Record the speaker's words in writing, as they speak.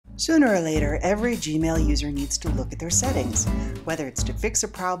Sooner or later, every Gmail user needs to look at their settings, whether it's to fix a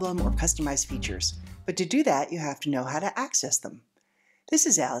problem or customize features. But to do that, you have to know how to access them. This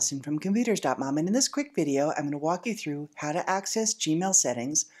is Allison from Computers.mom, and in this quick video, I'm going to walk you through how to access Gmail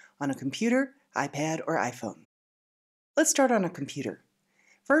settings on a computer, iPad, or iPhone. Let's start on a computer.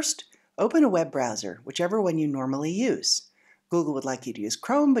 First, open a web browser, whichever one you normally use. Google would like you to use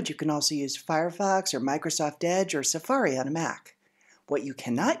Chrome, but you can also use Firefox or Microsoft Edge or Safari on a Mac. What you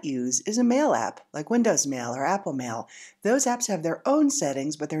cannot use is a mail app like Windows Mail or Apple Mail. Those apps have their own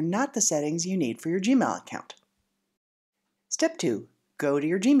settings, but they're not the settings you need for your Gmail account. Step 2. Go to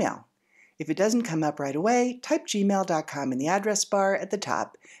your Gmail. If it doesn't come up right away, type gmail.com in the address bar at the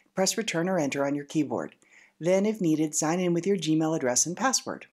top, press Return or Enter on your keyboard. Then, if needed, sign in with your Gmail address and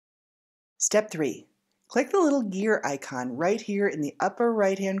password. Step 3. Click the little gear icon right here in the upper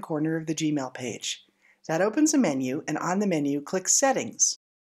right-hand corner of the Gmail page. That opens a menu, and on the menu, click Settings.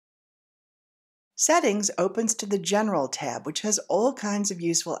 Settings opens to the General tab, which has all kinds of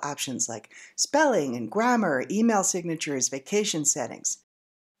useful options like spelling and grammar, email signatures, vacation settings.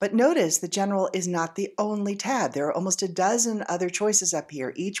 But notice the General is not the only tab. There are almost a dozen other choices up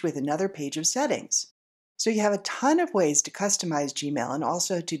here, each with another page of settings. So you have a ton of ways to customize Gmail and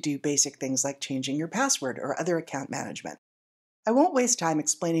also to do basic things like changing your password or other account management. I won't waste time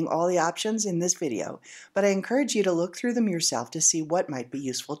explaining all the options in this video, but I encourage you to look through them yourself to see what might be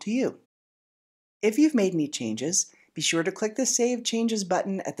useful to you. If you've made any changes, be sure to click the Save Changes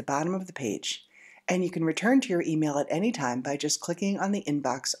button at the bottom of the page, and you can return to your email at any time by just clicking on the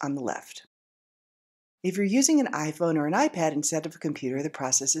inbox on the left. If you're using an iPhone or an iPad instead of a computer, the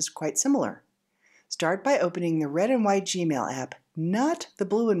process is quite similar. Start by opening the red and white Gmail app, not the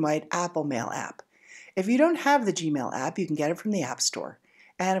blue and white Apple Mail app. If you don't have the Gmail app, you can get it from the App Store.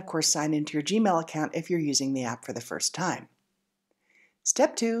 And of course, sign into your Gmail account if you're using the app for the first time.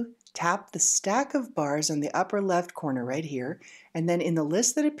 Step 2, tap the stack of bars on the upper left corner right here, and then in the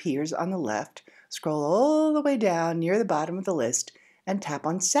list that appears on the left, scroll all the way down near the bottom of the list and tap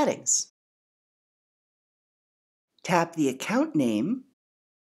on Settings. Tap the account name,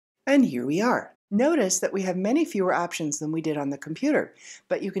 and here we are. Notice that we have many fewer options than we did on the computer,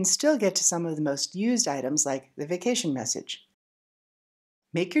 but you can still get to some of the most used items like the vacation message.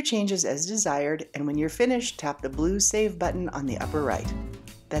 Make your changes as desired, and when you're finished, tap the blue Save button on the upper right.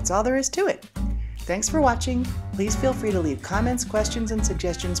 That's all there is to it. Thanks for watching. Please feel free to leave comments, questions, and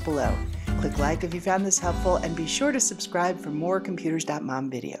suggestions below. Click like if you found this helpful, and be sure to subscribe for more Computers.mom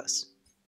videos.